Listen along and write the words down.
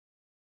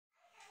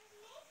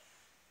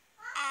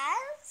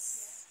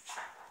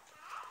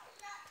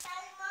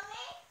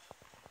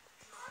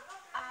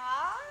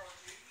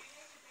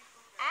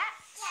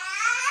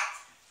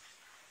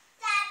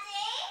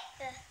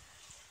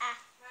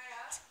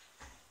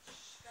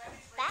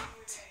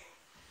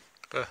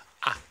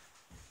Ah.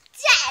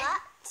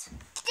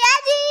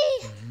 Daddy!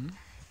 Mm-hmm.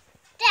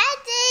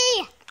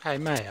 Daddy! Hey,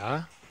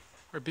 Maya,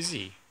 we're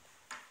busy.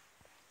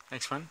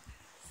 Next one.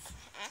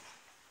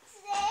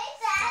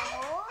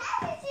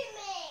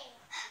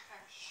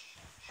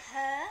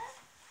 Her?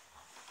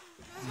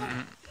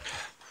 Mm.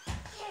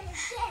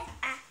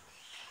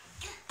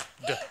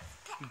 D,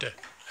 d,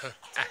 h,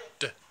 a,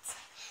 d.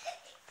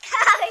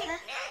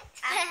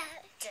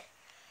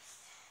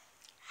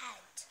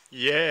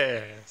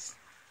 Yes.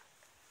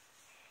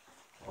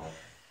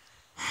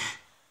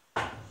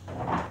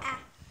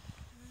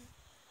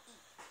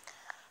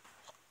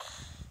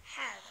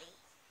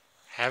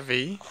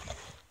 Heavy.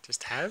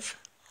 Just have.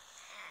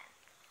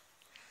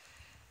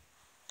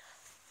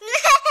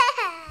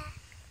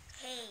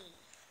 He.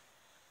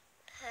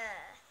 Her.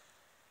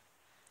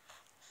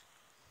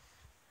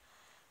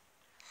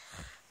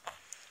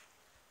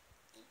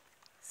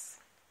 Eats.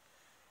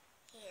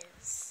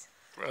 His.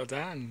 Well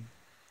done.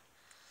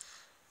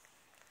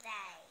 They.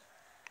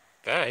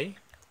 They?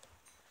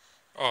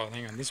 Oh,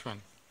 hang on, this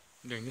one.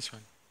 I'm doing this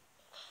one.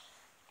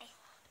 I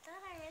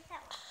thought I read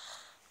that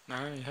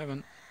one. No, you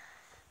haven't.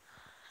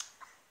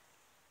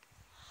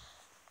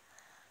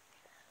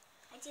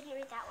 I didn't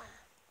read that one.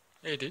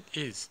 Yeah, it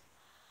is.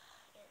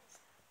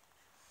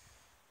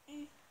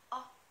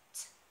 Ought.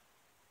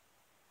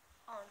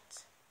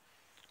 Aunt.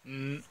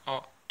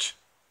 Not.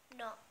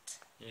 Not.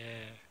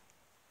 Yeah.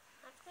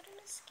 I've got a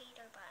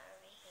mosquito bite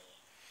over here.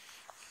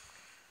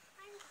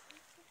 I'm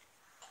going to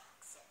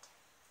exit.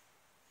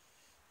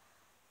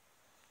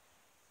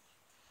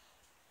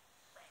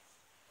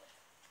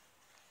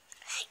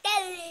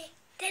 Daddy!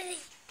 Daddy!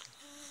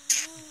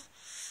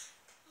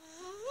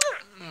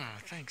 Oh,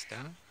 thanks,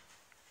 darling.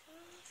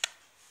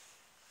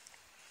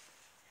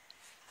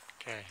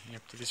 Okay, you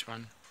up to this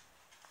one.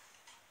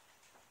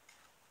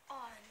 On.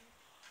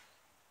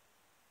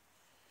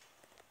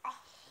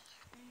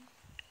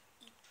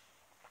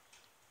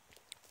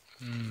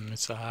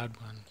 It's a hard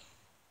one.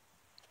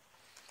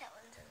 That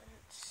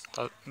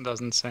one doesn't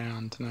Doesn't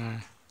sound,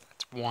 no.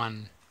 That's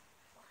one.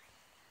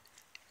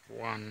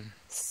 One.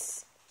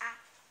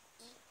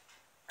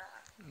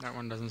 That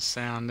one doesn't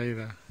sound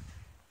either.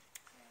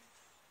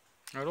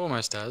 It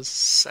almost does.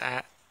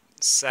 Sad.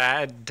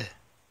 Sad.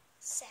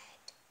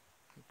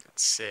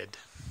 That's said.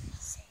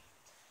 Sad.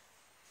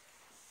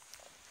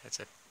 It's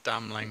a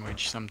dumb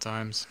language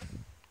sometimes.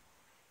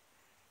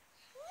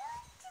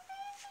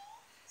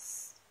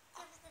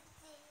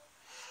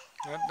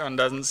 That one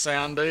doesn't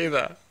sound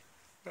either.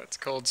 That's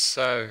called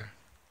so.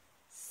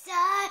 So.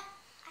 I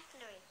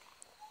can read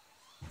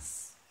that.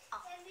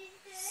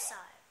 So.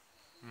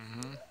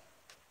 Mm-hmm.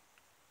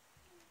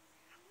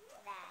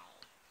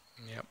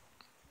 They. Yep.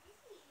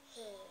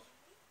 He.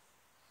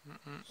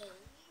 Mm-mm. He.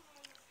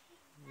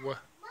 W.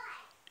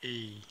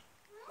 E.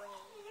 Will.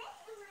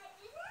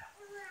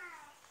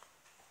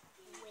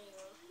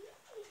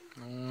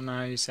 Oh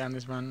no, you sound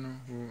this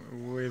one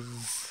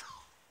with.